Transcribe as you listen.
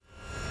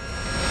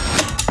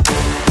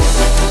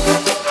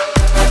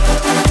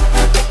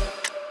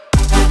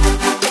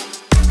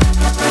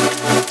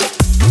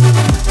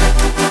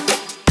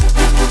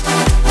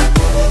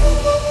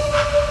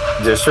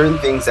certain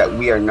things that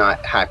we are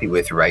not happy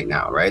with right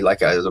now, right?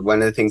 Like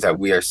one of the things that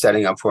we are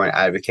setting up for and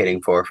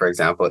advocating for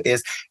example,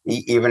 is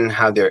even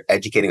how they're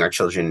educating our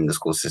children in the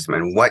school system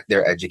and what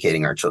they're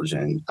educating our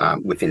children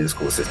within the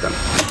school system.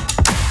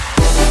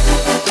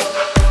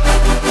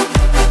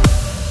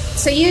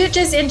 So you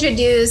just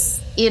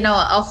introduced,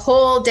 a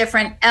whole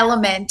different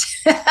element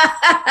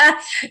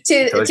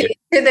to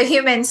the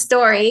human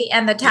story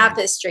and the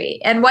tapestry.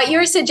 And what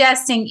you're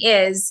suggesting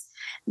is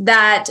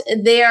that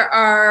there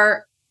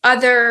are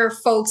other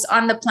folks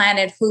on the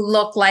planet who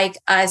look like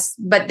us,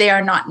 but they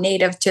are not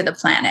native to the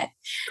planet.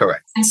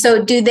 Correct. And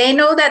so do they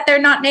know that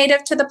they're not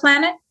native to the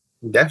planet?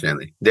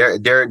 Definitely. They're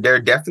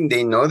definitely,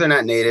 they know they're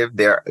not native.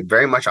 They're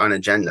very much on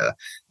agenda.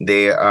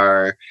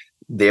 They're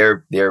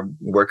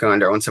working on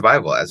their own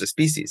survival as a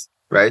species.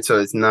 Right. So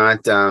it's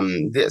not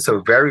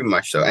so very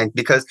much so. And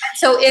because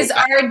is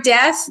our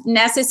death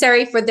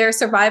necessary for their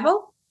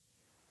survival?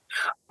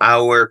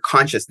 Our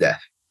conscious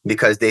death,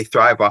 because they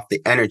thrive off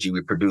the energy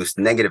we produce,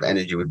 negative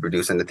energy we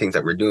produce, and the things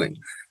that we're doing.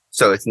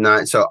 So it's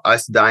not, so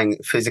us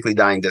physically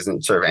dying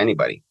doesn't serve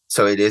anybody.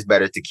 So it is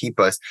better to keep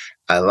us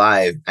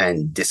alive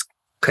and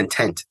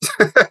discontent.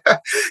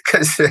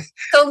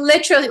 So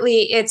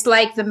literally, it's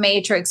like the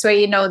Matrix, where,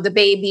 the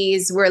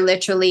babies were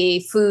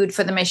literally food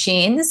for the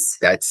machines.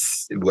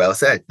 That's well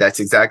said. That's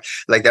exact.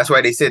 Like, that's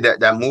why they said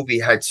that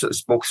movie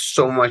spoke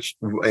so much,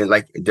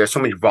 like there's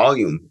so much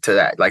volume to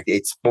that. Like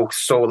it spoke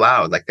so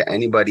loud, like to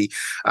anybody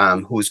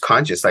who's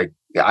conscious. Like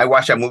I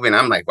watched that movie and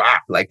I'm like, wow,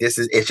 like it's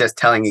just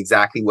telling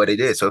exactly what it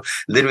is. So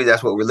literally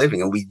that's what we're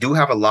living. And we do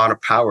have a lot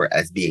of power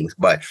as beings,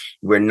 but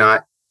we're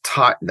not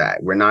taught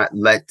that. We're not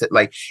like,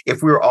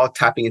 if we were all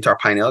tapping into our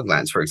pineal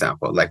glands, for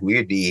example, like we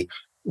would be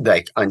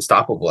like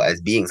unstoppable as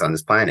beings on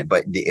this planet,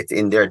 but it's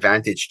in their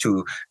advantage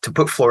to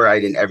put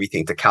fluoride in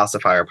everything, to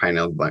calcify our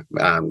pineal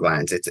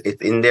glands. It's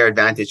in their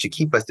advantage to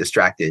keep us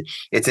distracted.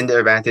 It's in their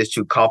advantage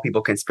to call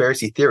people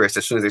conspiracy theorists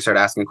as soon as they start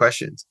asking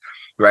questions,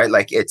 right?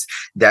 Like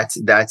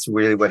that's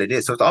really what it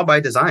is. So it's all by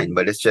design,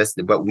 but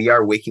but we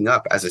are waking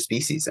up as a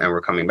species and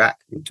we're coming back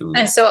into.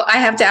 And so I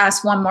have to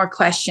ask one more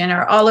question.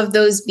 Are all of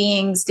those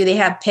beings, do they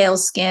have pale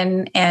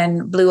skin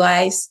and blue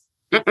eyes?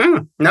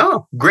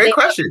 No, great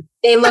question.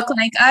 They look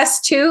like us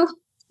too.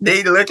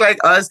 They look like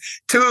us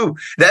too.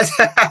 That's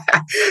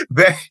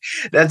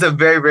that's a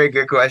very, very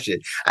good question.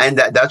 And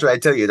that's what I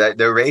tell you, that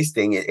the race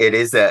thing,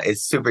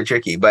 it's super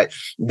tricky, but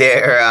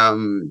they're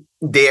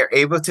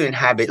able to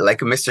inhabit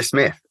like a Mr.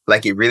 Smith.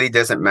 Like it really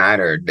doesn't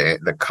matter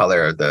the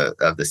color of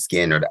the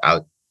skin or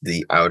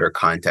the outer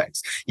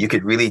context. You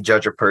could really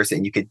judge a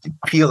person. You could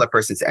feel a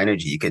person's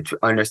energy. You could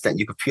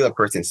understand. You could feel a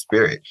person's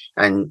spirit.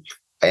 And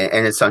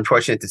it's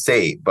unfortunate to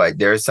say, but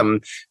there's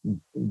some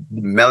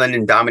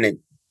melanin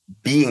dominant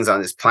beings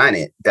on this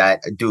planet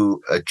that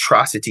do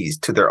atrocities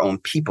to their own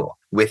people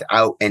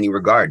without any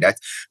regard.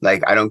 That's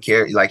like, I don't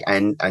care. Like,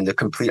 and the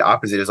complete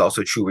opposite is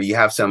also true, where you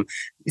have some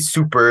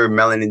super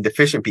melanin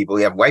deficient people.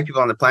 You have white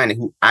people on the planet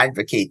who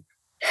advocate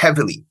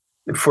heavily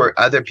for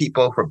other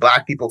people, for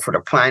Black people, for the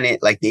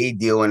planet. Like they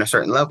deal on a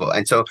certain level.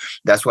 And so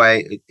that's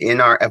why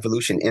in our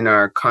evolution, in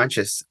our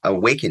conscious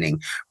awakening,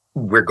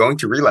 we're going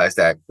to realize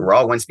that we're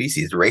all one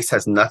species. Race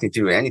has nothing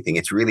to do with anything.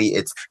 It's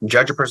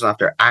judge a person off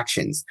their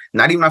actions,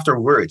 not even off their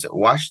words.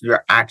 Watch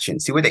their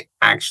actions. See what they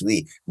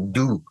actually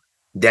do.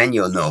 Then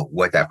you'll know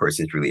what that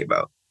person is really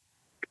about.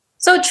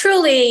 So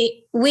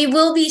truly, we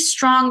will be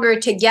stronger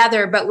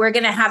together, but we're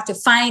going to have to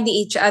find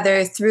each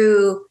other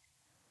through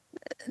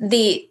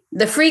the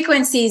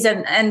frequencies,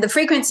 and the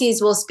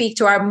frequencies will speak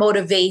to our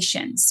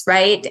motivations,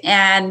 right?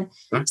 And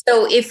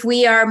so if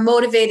we are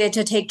motivated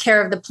to take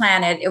care of the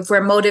planet, if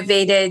we're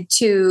motivated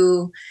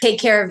to take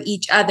care of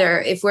each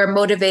other, if we're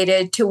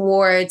motivated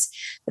towards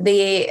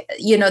the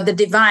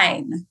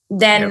divine,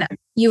 then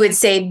you would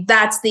say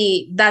that's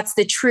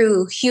the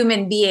true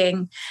human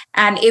being.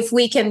 And if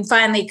we can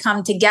finally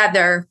come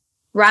together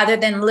rather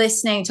than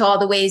listening to all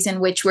the ways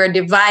in which we're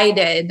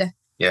divided,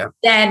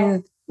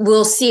 then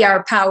we'll see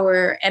our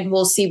power and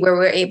we'll see where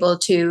we're able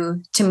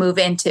to move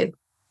into.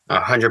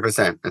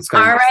 100%. All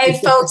right,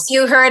 folks,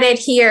 you heard it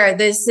here.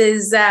 This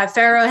is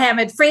Pharaoh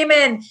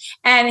Hamid-Freeman,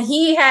 and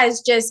he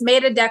has just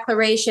made a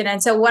declaration.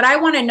 And so what I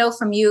want to know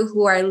from you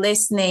who are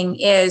listening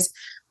is,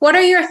 what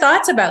are your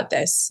thoughts about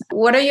this?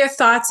 What are your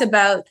thoughts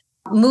about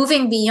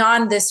moving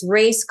beyond this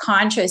race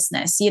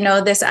consciousness?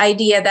 This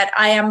idea that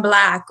I am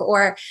Black,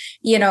 or,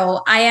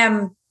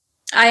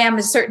 I am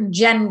a certain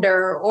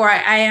gender, or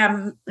I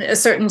am a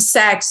certain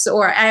sex,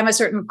 or I am a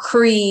certain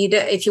creed,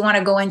 if you want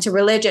to go into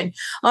religion.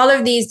 All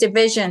of these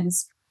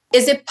divisions.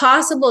 Is it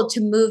possible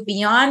to move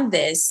beyond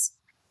this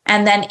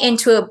and then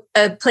into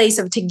a place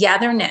of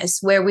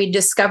togetherness where we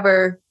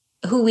discover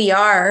who we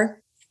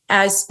are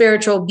as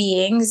spiritual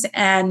beings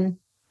and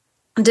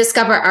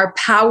discover our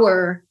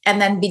power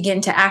and then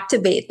begin to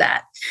activate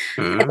that?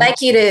 I'd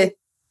like you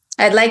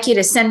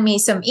to send me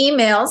some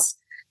emails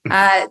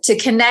to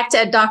connect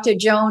at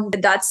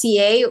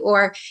drjoan.ca,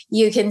 or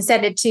you can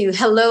send it to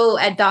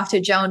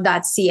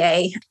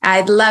hello@drjoan.ca.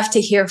 I'd love to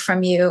hear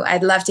from you.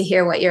 I'd love to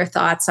hear what your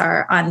thoughts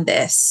are on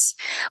this.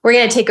 We're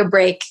going to take a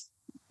break.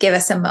 Give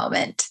us a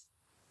moment.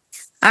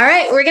 All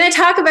right, we're going to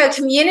talk about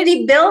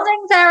community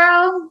building,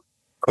 Pharaoh.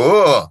 Cool.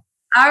 All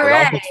It all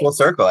right. comes full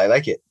circle. I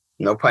like it.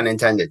 No pun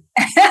intended.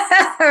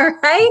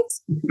 Right?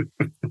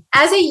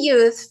 As a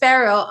youth,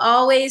 Pharaoh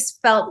always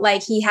felt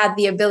like he had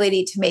the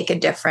ability to make a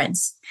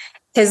difference.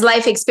 His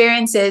life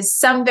experiences,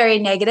 some very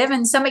negative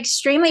and some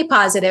extremely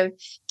positive,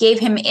 gave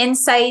him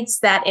insights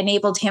that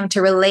enabled him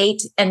to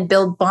relate and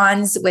build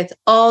bonds with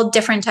all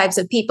different types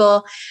of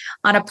people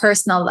on a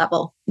personal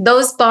level.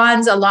 Those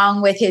bonds,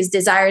 along with his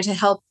desire to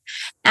help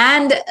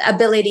and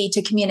ability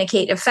to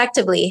communicate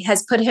effectively,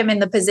 has put him in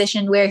the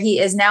position where he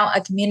is now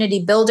a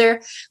community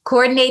builder,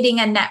 coordinating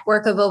a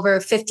network of over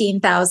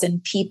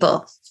 15,000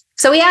 people.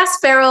 So we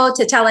asked Pharaoh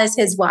to tell us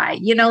his why.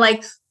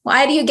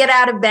 Why do you get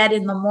out of bed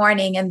in the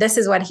morning? And this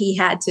is what he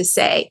had to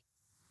say.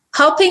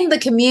 Helping the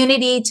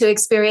community to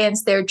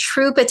experience their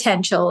true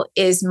potential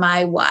is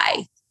my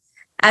why.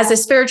 As a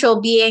spiritual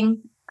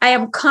being, I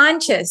am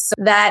conscious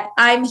that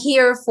I'm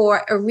here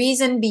for a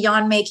reason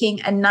beyond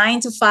making a 9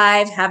 to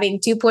 5,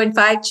 having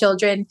 2.5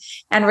 children,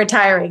 and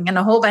retiring, and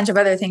a whole bunch of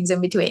other things in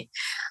between.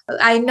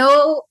 I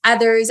know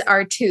others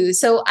are too.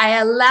 So I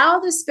allow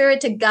the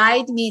Spirit to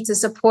guide me to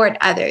support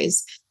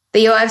others.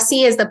 The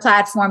OFC is the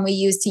platform we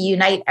use to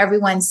unite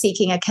everyone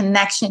seeking a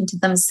connection to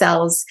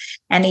themselves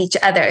and each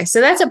other. So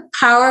that's a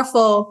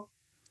powerful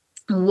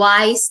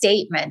why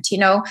statement.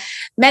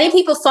 Many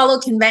people follow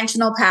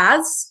conventional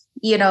paths,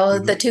 the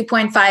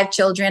 2.5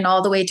 children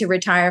all the way to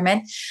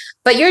retirement,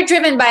 but you're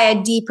driven by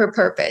a deeper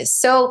purpose.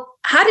 So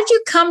how did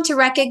you come to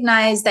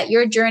recognize that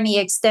your journey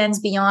extends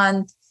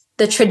beyond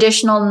the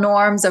traditional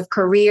norms of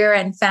career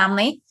and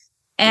family?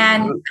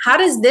 And how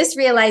does this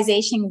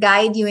realization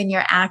guide you in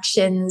your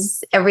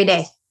actions every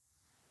day?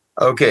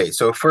 Okay,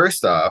 so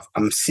first off,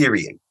 I'm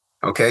Syrian.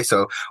 Okay,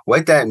 so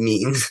what that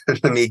means,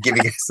 let me give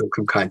you guys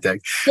some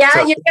context. Yeah, so,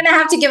 you're going to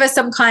have to give us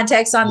some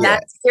context on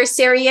that. You're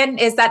Syrian.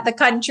 Is that the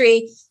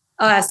country,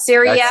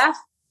 Syria?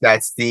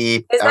 That's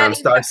the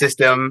star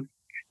system.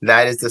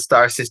 That is the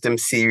star system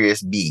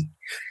Sirius B.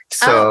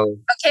 So,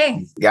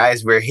 okay,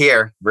 guys, we're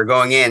here. We're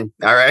going in.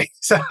 All right.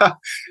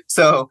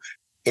 So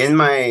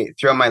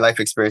throughout my life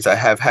experience, I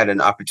have had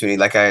an opportunity,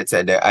 like I had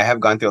said, I have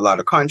gone through a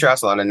lot of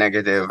contrast, a lot of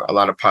negative, a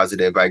lot of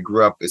positive. I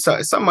grew up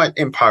somewhat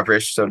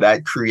impoverished, so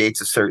that creates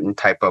a certain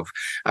type of,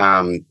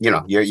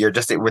 you're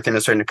just within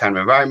a certain kind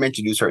of environment,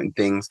 you do certain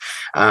things,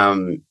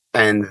 and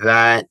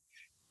that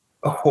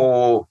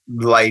whole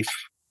life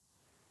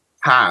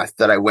path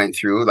that I went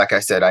through, like I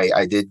said,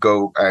 I did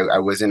go, I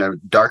was in a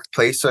dark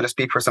place, so to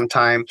speak, for some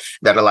time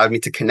that allowed me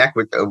to connect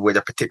with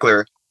a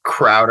particular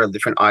crowd of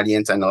different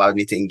audience and allowed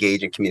me to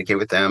engage and communicate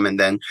with them. And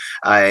then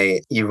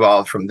I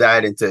evolved from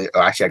that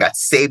I got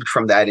saved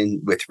from that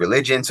with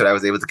religion. So I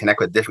was able to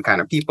connect with different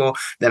kind of people.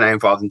 Then I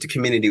evolved into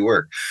community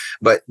work.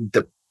 But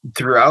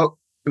throughout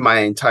my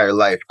entire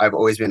life, I've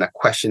always been a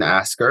question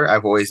asker.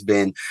 I've always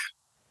been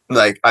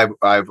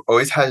I've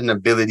always had an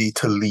ability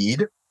to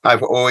lead.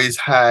 I've always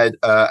had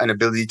an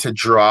ability to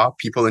draw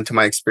people into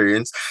my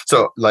experience.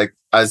 So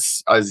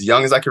as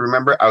young as I can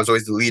remember, I was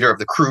always the leader of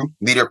the crew,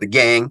 leader of the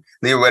gang,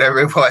 leader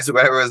whatever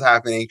was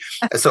happening.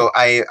 So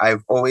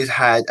I've always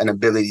had an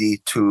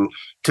ability to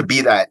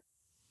be that,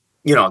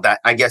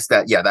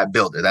 that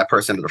builder, that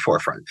person at the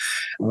forefront.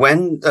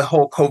 When the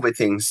whole COVID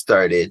thing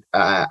started,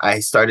 I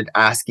started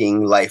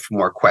asking life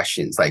more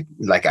questions,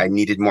 like I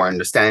needed more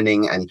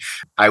understanding, and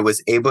I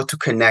was able to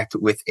connect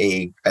with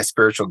a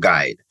spiritual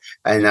guide.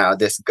 And now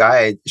this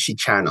guide, she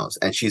channels,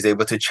 and she's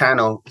able to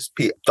channel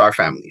star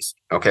families.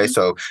 Okay,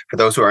 so for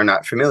those who are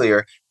not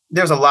familiar,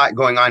 there's a lot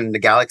going on in the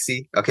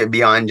galaxy, okay,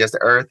 beyond just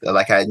Earth.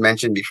 Like I had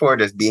mentioned before,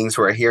 there's beings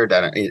who are here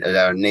that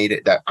are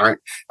native, that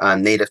aren't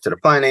native to the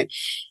planet.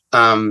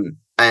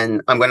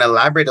 And I'm going to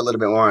elaborate a little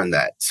bit more on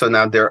that. So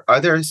now there are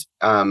others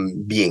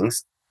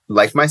beings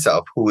like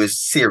myself who is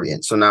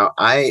Syrian. So now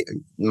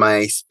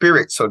my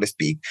spirit, so to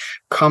speak,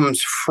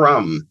 comes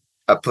from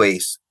a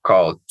place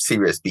called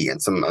Sirius B,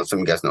 and some of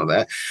you guys know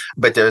that.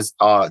 But there's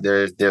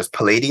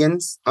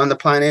Palladians on the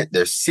planet.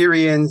 There's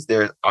Syrians.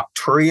 There's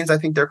Octurians, I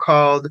think they're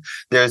called.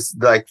 There's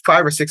like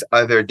 5 or 6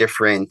 other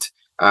different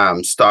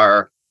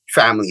star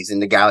families in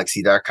the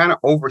galaxy that are kind of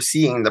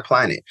overseeing the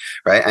planet,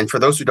 right? And for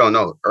those who don't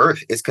know,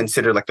 Earth is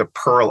considered like the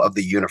pearl of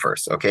the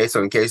universe, okay?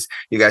 So in case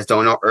you guys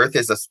don't know, Earth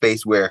is a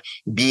space where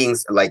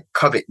beings like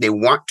covet, they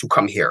want to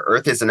come here.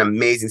 Earth is an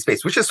amazing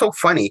space, which is so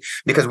funny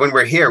because when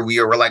we're here,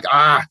 we're like,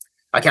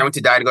 I can't wait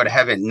to die to go to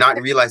heaven, not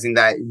realizing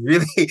that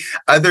really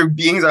other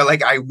beings are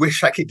like, I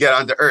wish I could get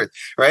onto Earth,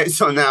 right?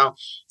 So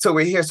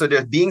we're here. So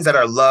there's beings that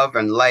are love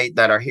and light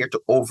that are here to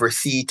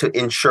oversee, to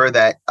ensure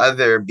that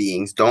other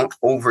beings don't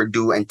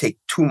overdo and take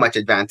too much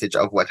advantage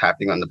of what's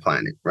happening on the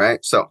planet,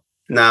 right? So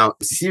now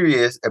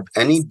Sirius,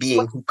 any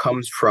being who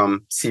comes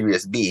from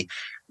Sirius B,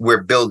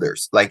 we're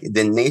builders. Like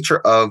the nature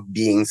of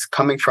beings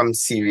coming from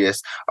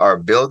Sirius are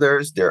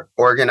builders. They're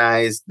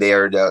organized. They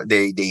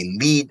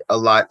lead a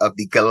lot of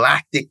the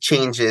galactic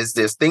changes.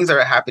 There's things that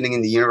are happening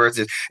in the universe.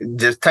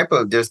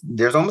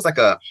 There's almost like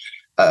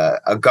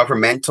a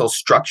governmental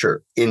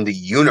structure in the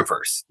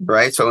universe,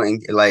 right? So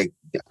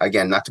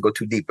again, not to go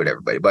too deep with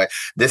everybody, but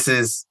this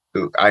is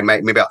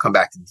maybe I'll come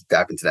back to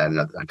tap into that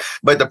another time.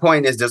 But the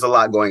point is, there's a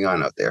lot going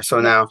on out there. So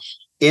now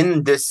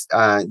in this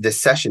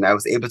session, I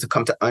was able to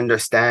come to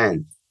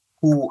understand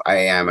who I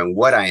am and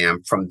what I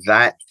am from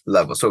that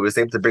level. So it was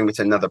able to bring me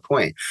to another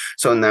point.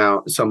 So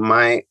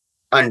my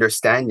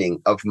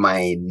understanding of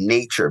my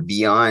nature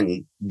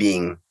beyond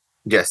being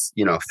just,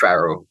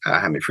 Pharaoh,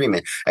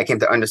 Hamid-Freeman, I came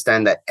to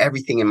understand that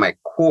everything in my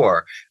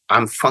core,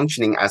 I'm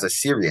functioning as a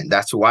Syrian.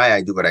 That's why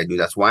I do what I do.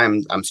 That's why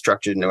I'm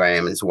structured in the way I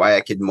am. It's why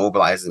I could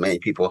mobilize as many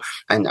people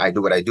and I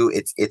do what I do.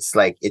 It's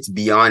like, it's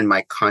beyond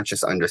my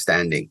conscious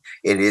understanding.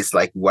 It is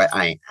like what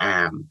I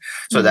am.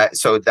 So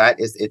that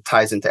is, it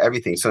ties into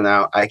everything. So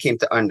now I came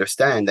to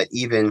understand that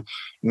even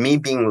me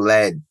being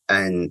led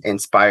and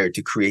inspired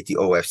to create the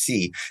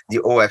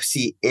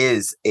OFC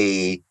is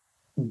a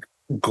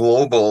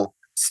global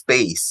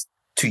space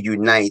to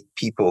unite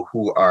people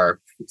who are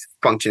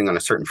functioning on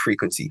a certain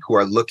frequency, who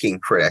are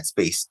looking for that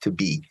space to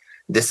be.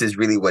 This is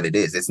really what it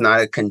is. It's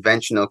not a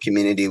conventional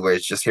community where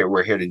it's just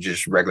we're here to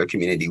just regular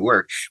community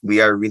work.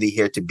 We are really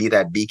here to be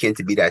that beacon,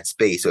 to be that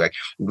space. So like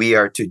we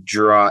are to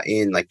draw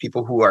in, like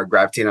people who are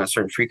gravitating on a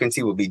certain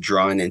frequency will be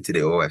drawn into the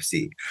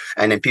OFC.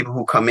 And then people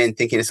who come in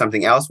thinking of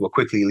something else will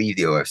quickly leave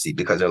the OFC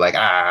because they're like,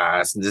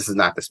 this is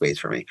not the space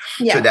for me.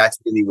 Yeah. So that's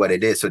really what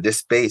it is. So this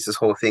space, this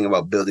whole thing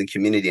about building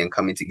community and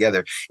coming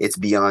together, it's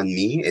beyond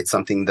me. It's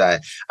something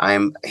that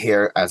I'm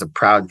here as a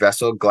proud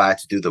vessel, glad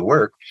to do the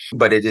work,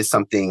 but it is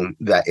something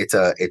that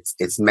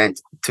it's meant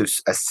to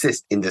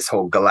assist in this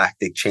whole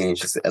galactic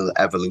change, this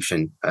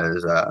evolution,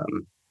 as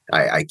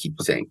I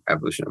keep saying,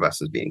 evolution of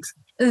us as beings.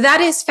 That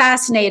is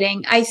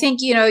fascinating. I think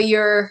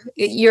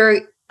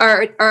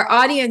our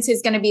audience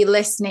is going to be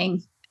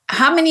listening.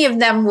 How many of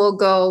them will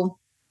go,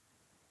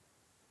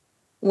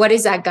 "What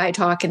is that guy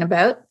talking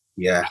about?"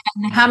 Yeah.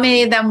 And how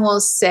many of them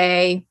will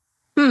say,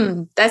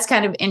 that's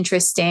kind of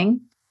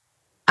interesting.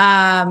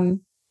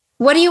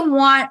 What do you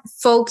want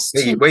folks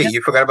to Wait,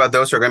 you forgot about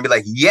those who are going to be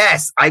like,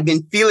 yes, I've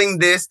been feeling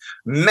this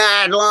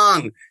mad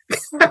long.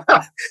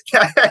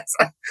 that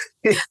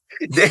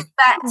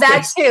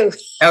too.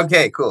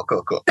 Okay, cool.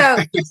 So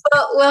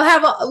we'll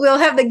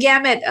have the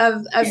gamut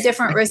of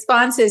different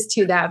responses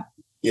to that.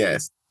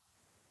 Yes.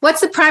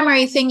 What's the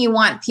primary thing you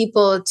want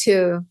people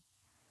to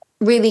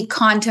really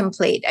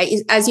contemplate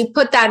as you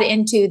put that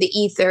into the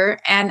ether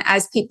and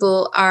as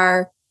people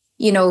are,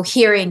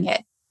 hearing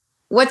it?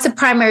 What's the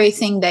primary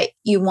thing that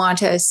you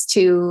want us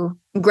to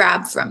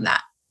grab from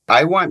that?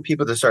 I want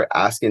people to start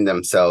asking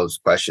themselves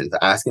questions,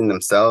 I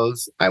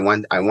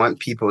want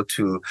people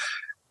to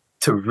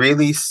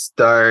really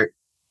start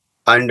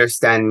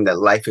understanding that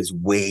life is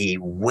way,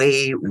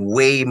 way,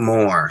 way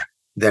more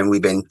than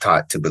we've been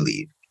taught to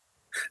believe.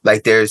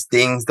 Like there's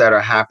things that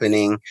are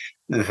happening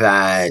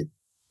that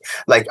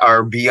like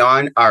are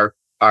beyond our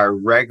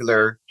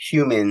regular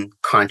human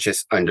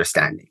conscious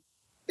understanding.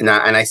 And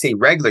I say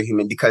regular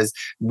human because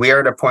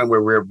we're at a point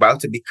where we're about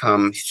to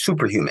become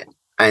superhuman.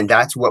 And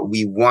that's what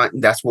we want.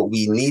 That's what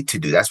we need to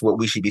do. That's what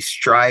we should be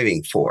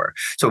striving for.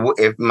 So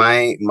if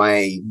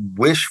my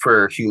wish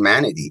for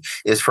humanity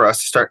is for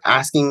us to start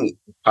asking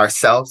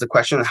ourselves the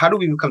question, how do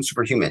we become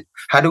superhuman?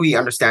 How do we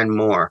understand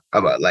more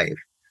about life?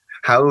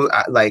 How,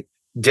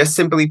 just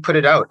simply put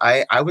it out.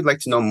 I would like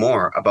to know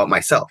more about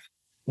myself.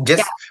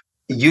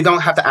 You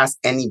don't have to ask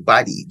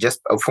anybody.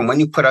 Just from when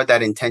you put out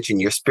that intention,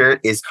 your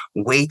spirit is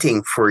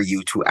waiting for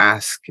you to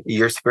ask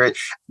your spirit.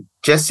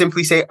 Just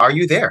simply say, are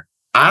you there?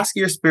 Ask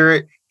your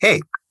spirit,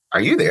 hey, are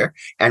you there?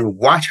 And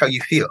watch how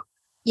you feel.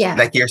 Yeah.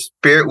 Like your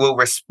spirit will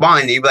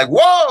respond. And you'll be like,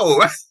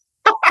 whoa.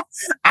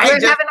 We're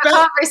having a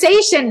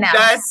conversation now.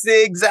 That's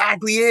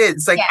exactly it.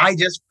 It's like, I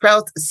just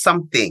felt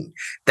something.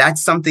 That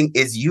something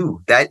is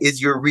you. That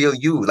is your real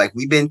you. Like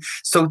we've been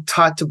so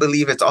taught to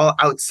believe it's all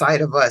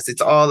outside of us.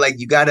 It's all like,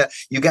 you gotta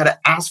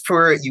ask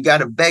for it. You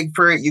gotta beg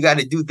for it. You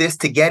gotta do this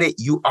to get it.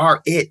 You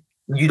are it.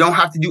 You don't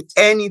have to do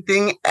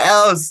anything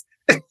else.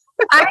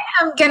 I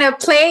am going to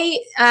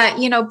play,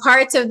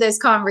 parts of this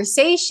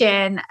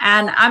conversation,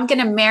 and I'm going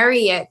to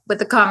marry it with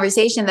the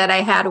conversation that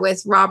I had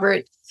with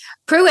Robert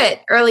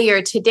Pruitt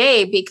earlier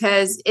today,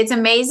 because it's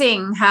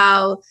amazing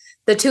how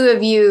the two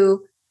of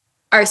you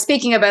are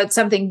speaking about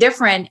something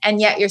different,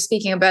 and yet you're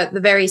speaking about the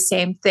very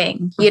same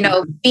thing,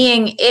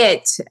 being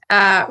it,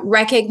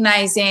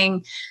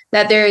 recognizing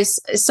that there's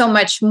so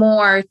much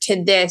more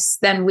to this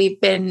than we've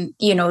been,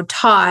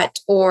 taught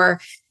or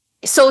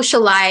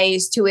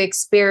socialized to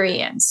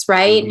experience,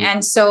 right? Mm-hmm.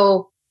 And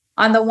so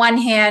on the one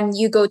hand,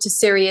 you go to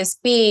Sirius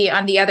B.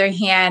 On the other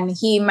hand,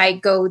 he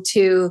might go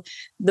to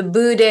the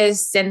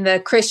Buddhist and the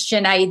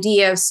Christian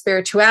idea of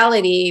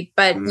spirituality,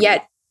 but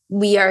yet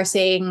we are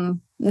saying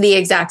the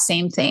exact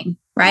same thing,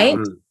 right?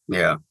 Mm-hmm.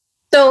 Yeah.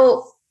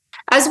 So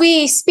as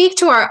we speak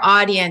to our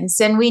audience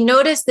and we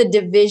notice the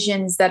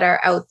divisions that are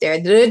out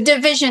there, the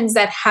divisions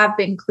that have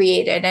been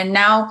created, and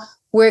now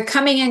we're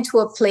coming into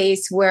a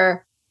place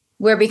where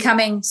we're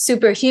becoming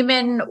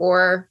superhuman,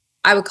 or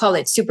I would call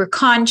it super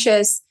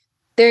conscious.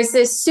 There's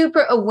this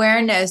super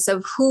awareness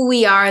of who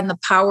we are and the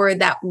power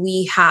that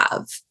we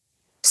have.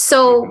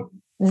 So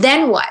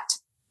then what?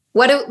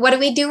 What do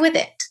we do with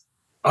it?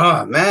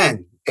 Oh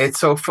man, it's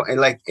so fun.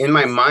 Like in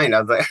my mind,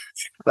 I was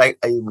like,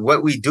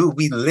 what we do,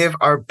 we live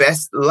our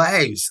best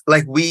lives.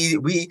 Like we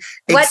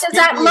What does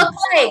that look experience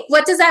like?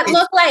 What does that it.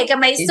 look like?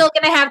 Am I it still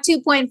going to have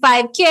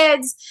 2.5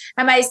 kids?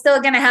 Am I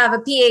still going to have a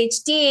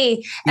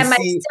PhD? you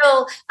see,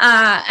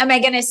 Am I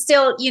going to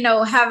still,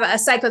 have a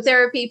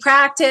psychotherapy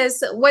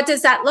practice? What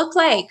does that look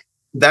like?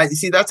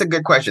 that's a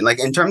good question. Like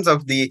in terms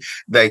of the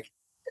like,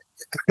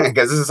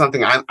 because this is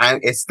something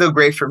it's still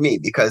great for me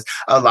because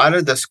a lot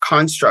of the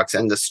constructs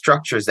and the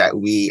structures that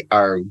we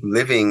are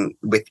living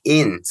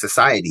within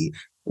society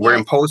were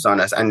imposed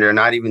on us, and they're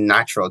not even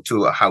natural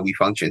to how we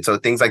function. So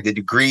things like the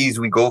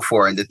degrees we go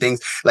for, and the things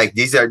like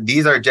these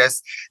are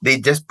just, they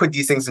just put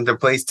these things into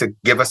place to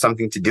give us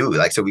something to do.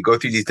 Like, so we go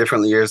through these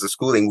different years of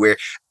schooling where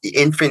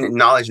infinite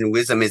knowledge and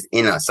wisdom is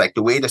in us. Like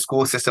the way the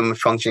school system is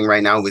functioning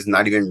right now was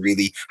not even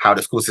really how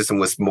the school system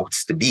was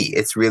supposed to be.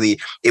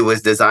 It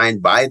was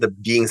designed by the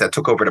beings that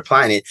took over the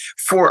planet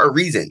for a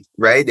reason,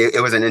 right?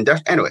 It was an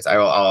industrial. Anyways,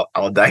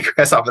 I'll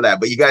digress off of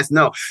that. But you guys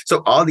know,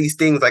 so all these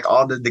things, like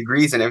all the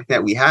degrees and everything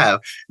that we have,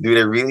 do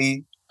they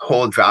really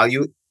hold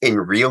value in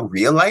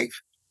real life?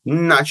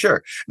 Not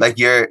sure. Like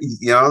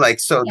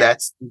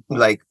that's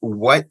like,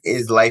 what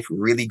is life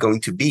really going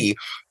to be?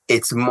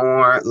 It's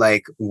more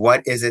like,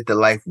 what is it the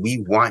life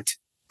we want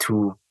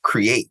to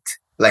create?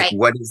 Like, right.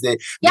 What is it?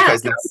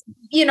 Because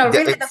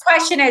really the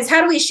question is,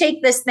 how do we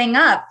shake this thing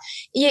up?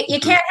 You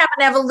can't have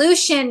an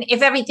evolution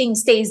if everything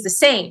stays the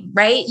same,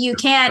 right? You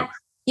can't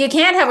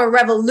have a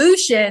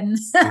revolution.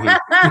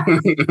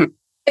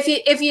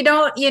 If you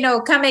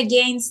don't, come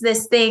against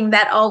this thing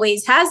that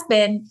always has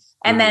been,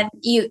 and then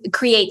you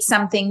create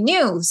something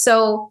new.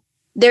 So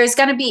there's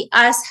going to be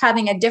us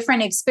having a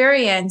different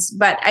experience,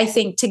 but I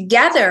think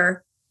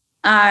together,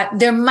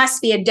 there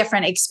must be a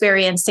different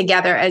experience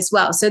together as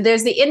well. So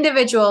there's the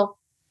individual,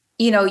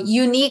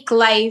 unique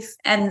life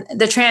and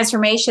the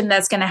transformation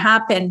that's going to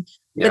happen.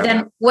 But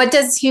then what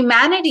does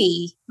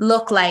humanity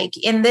look like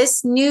in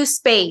this new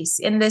space,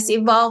 in this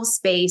evolved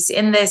space,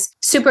 in this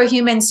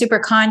superhuman,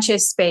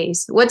 superconscious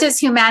space? What does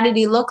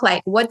humanity look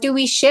like? What do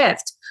we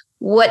shift?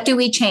 What do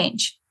we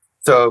change?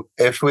 So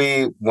if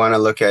we want to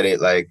look at it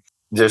like,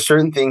 there's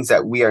certain things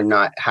that we are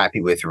not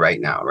happy with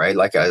right now, right?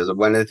 Like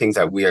one of the things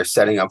that we are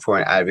setting up for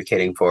and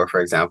advocating for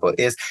example,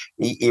 is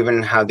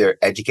even how they're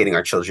educating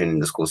our children in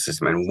the school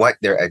system and what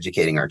they're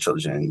educating our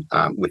children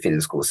within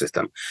the school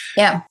system.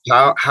 Yeah.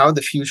 How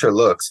the future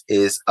looks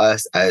is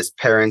us as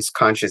parents,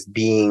 conscious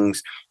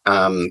beings,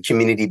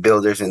 community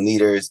builders and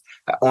leaders,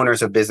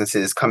 owners of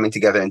businesses coming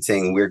together and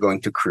saying, we're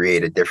going to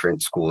create a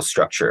different school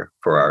structure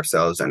for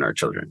ourselves and our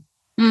children.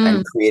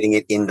 And creating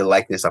it in the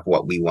likeness of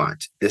what we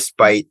want,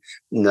 despite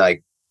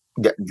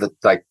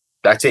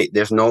that's it.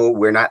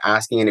 We're not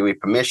asking any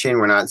permission.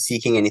 We're not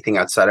seeking anything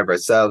outside of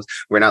ourselves.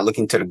 We're not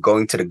going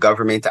to the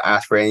government to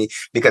ask for any,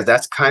 because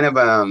that's kind of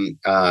an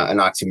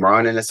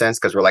oxymoron in a sense,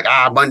 because we're like,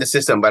 I'm on the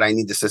system, but I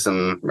need the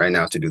system right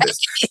now to do this.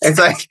 It's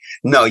like,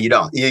 no, you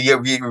don't. We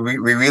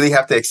really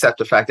have to accept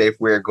the fact that if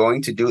we're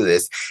going to do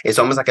this, it's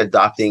almost like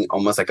adopting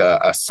almost like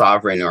a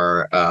sovereign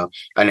or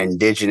an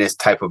indigenous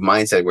type of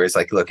mindset where it's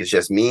like, look, it's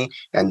just me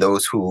and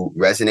those who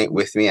resonate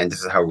with me, and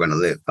this is how we're going to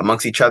live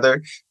amongst each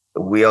other.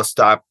 We'll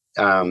stop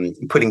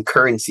putting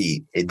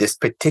currency, this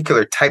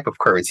particular type of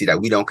currency that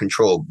we don't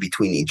control,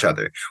 between each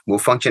other. We'll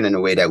function in a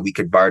way that we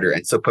could barter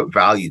and still put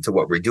value to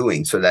what we're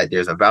doing, so that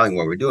there's a value in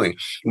what we're doing.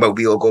 But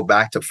we will go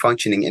back to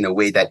functioning in a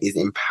way that is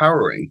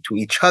empowering to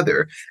each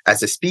other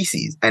as a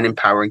species and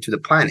empowering to the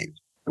planet.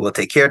 We'll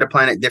take care of the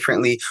planet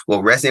differently.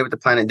 We'll resonate with the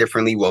planet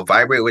differently. We'll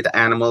vibrate with the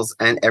animals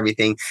and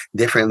everything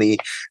differently.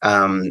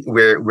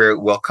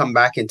 We'll come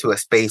back into a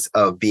space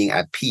of being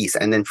at peace.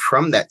 And then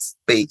from that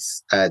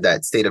space,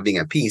 that state of being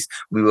at peace,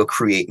 we will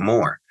create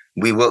more.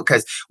 We will,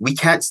 because we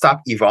can't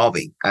stop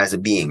evolving as a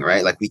being,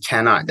 right? Like we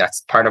cannot. That's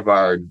part of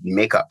our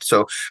makeup.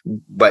 So,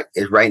 but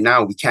right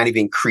now we can't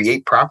even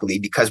create properly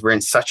because we're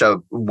in such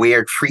a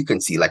weird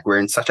frequency. Like we're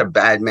in such a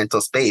bad mental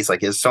space.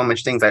 Like there's so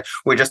much things that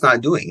we're just not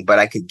doing. But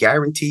I could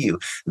guarantee you,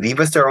 leave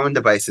us to our own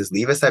devices,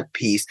 leave us at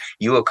peace.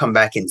 You will come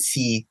back and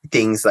see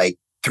things like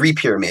 3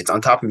 pyramids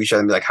on top of each other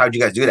and be like, how'd you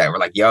guys do that? We're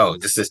like, yo,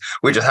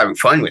 we're just having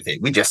fun with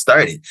it. We just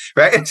started,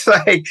 right? It's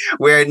like,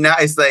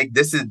 it's like,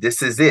 this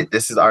is it.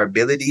 This is our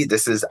ability.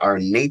 This is our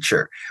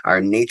nature.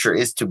 Our nature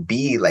is to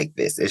be like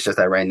this. It's just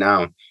that right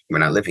now we're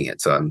not living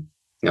it. So,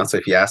 so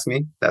if you ask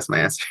me, that's my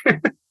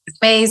answer.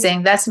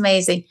 Amazing. That's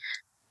amazing.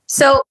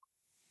 So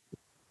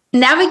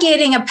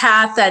navigating a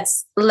path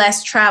that's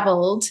less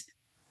traveled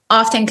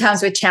often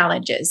comes with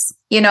challenges,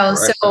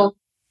 Correct. So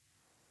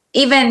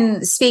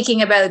even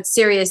speaking about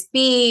Sirius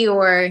B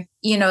or,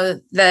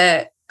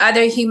 the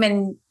other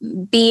human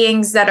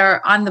beings that are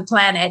on the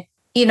planet,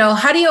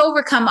 how do you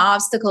overcome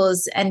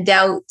obstacles and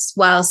doubts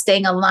while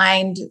staying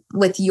aligned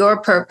with your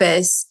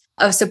purpose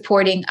of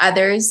supporting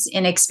others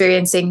in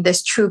experiencing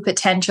this true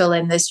potential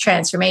and this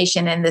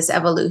transformation and this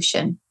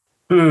evolution?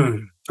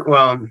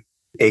 Well,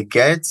 it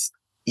gets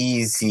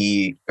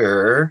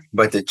easier,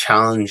 but the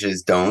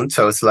challenges don't.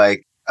 So it's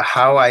like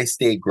how I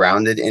stay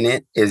grounded in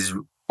it is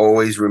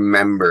always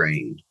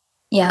remembering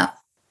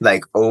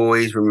like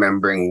always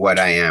remembering what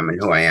I am and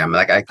who I am.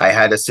 Like I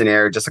had a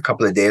scenario just a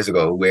couple of days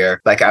ago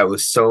where like I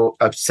was so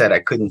upset I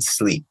couldn't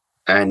sleep.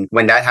 And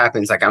when that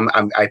happens, like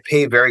I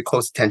pay very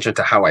close attention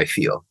to how I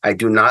feel. I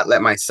do not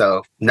let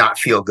myself not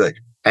feel good.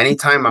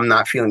 Anytime I'm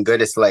not feeling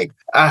good, it's like,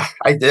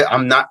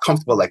 I'm not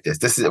comfortable like this.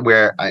 This is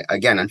where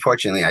again,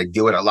 unfortunately, I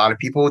deal with a lot of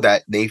people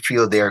that they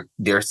feel their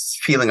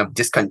feeling of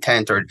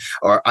discontent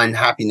or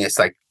unhappiness.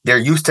 Like they're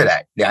used to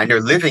that and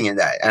they're living in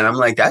that. And I'm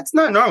like, that's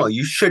not normal.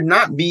 You should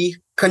not be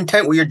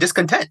content with your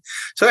discontent.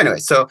 So anyway,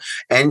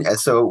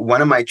 so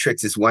one of my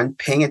tricks is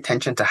paying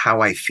attention to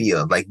how I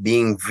feel, like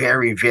being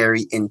very,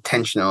 very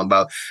intentional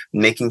about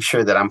making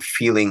sure that I'm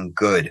feeling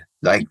good.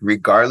 Like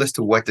regardless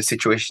to what the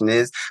situation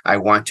is, I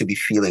want to be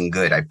feeling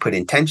good. I put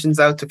intentions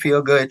out to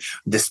feel good.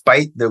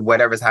 Despite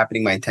whatever's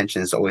happening, my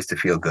intention is always to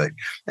feel good.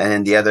 And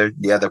then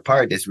the other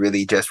part is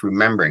really just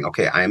remembering,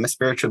 okay, I am a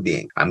spiritual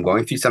being. I'm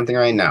going through something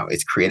right now.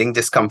 It's creating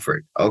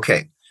discomfort.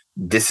 Okay,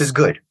 this is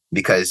good.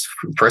 Because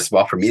first of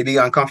all, for me to be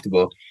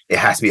uncomfortable, it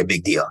has to be a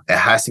big deal. It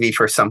has to be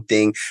for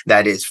something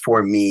that is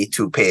for me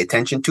to pay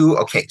attention to.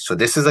 Okay, so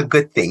this is a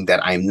good thing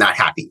that I'm not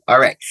happy. All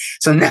right.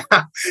 So now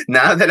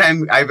that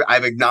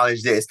I've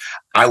acknowledged this,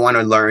 I want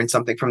to learn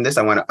something from this.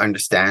 I want to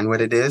understand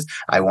what it is.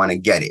 I want to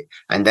get it.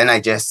 And then I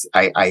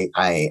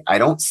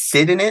don't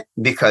sit in it,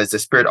 because the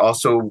Spirit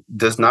also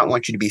does not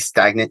want you to be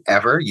stagnant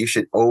ever. You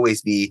should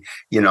always be,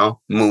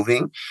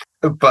 moving.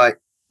 But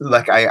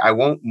like I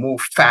won't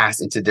move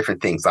fast into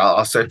different things.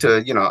 I'll start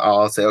to,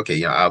 I'll say, okay,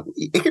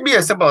 it could be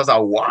as simple as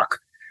I'll walk,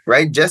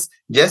 right? Just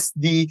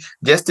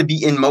to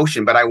be in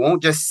motion, but I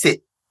won't just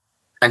sit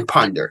and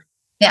ponder.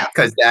 Yeah.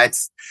 Because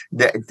that's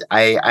that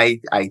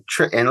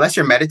unless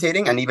you're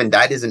meditating, and even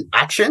that is an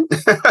action,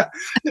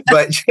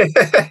 but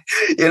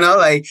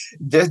like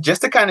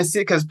just to kind of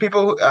sit, because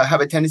people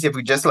have a tendency, if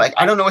we just like,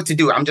 I don't know what to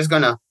do, I'm just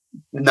gonna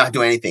not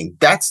do anything.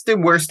 That's the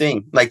worst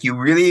thing. Like you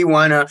really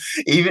want to,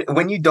 even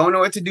when you don't know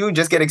what to do,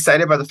 just get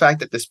excited about the fact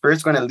that the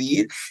Spirit's going to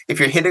lead. If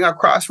you're hitting a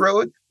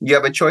crossroad, you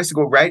have a choice to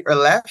go right or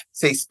left.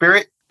 Say,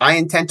 Spirit, I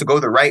intend to go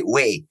the right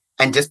way,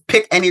 and just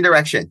pick any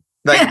direction.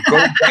 Like go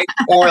right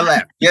or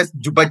left. Yes,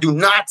 but do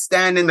not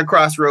stand in the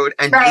crossroad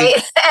and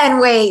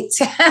wait.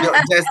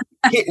 Just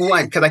hit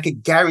one, because I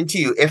could guarantee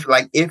you, if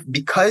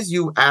because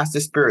you asked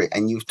the Spirit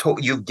and you've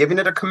given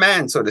it a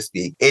command, so to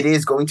speak, it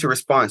is going to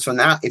respond. So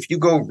now, if you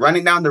go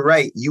running down the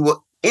right, you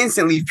will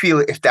instantly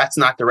feel it if that's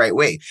not the right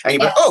way, and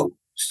you're like, oh,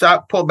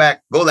 stop, pull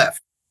back, go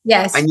left.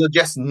 Yes, and you'll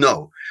just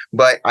know.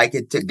 But I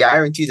could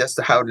guarantee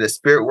that's how the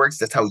Spirit works.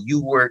 That's how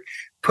you work.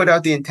 Put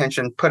out the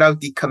intention, put out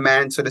the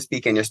command, so to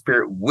speak, and your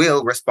Spirit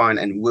will respond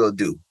and will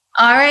do.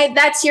 All right.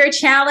 That's your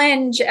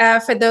challenge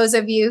for those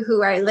of you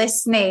who are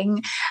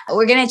listening.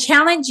 We're going to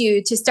challenge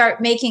you to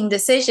start making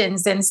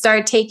decisions and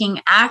start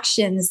taking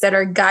actions that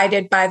are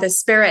guided by the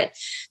Spirit.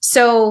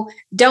 So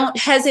don't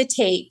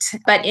hesitate,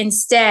 but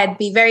instead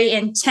be very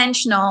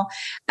intentional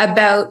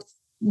about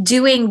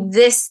doing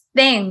this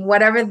thing,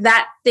 whatever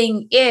that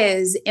thing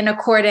is, in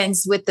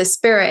accordance with the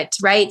Spirit,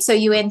 right? So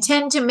you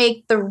intend to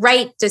make the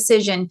right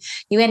decision.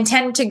 You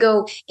intend to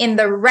go in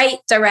the right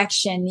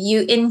direction.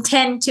 You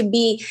intend to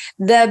be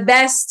the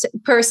best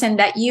person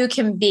that you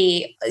can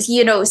be.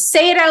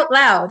 Say it out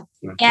loud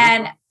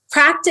and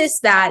practice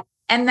that.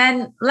 And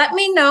then let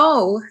me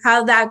know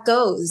how that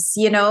goes.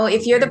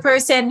 If you're the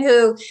person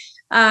who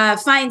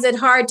finds it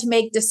hard to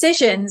make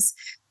decisions,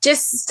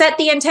 just set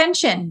the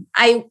intention.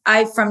 I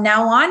from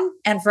now on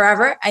and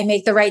forever, I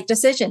make the right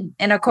decision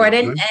in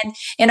accordance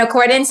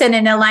and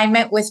in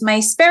alignment with my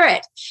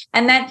Spirit.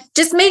 And then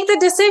just make the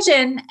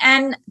decision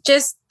and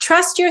just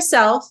trust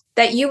yourself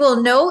that you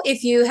will know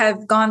if you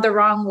have gone the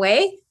wrong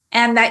way,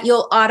 and that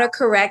you'll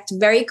autocorrect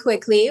very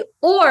quickly,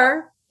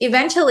 or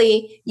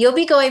eventually you'll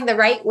be going the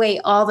right way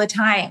all the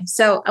time.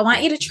 So I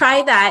want you to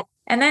try that.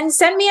 And then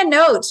send me a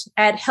note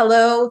at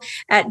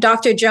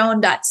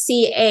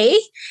hello@drjoan.ca.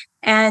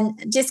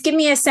 and just give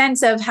me a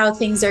sense of how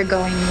things are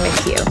going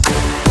with you.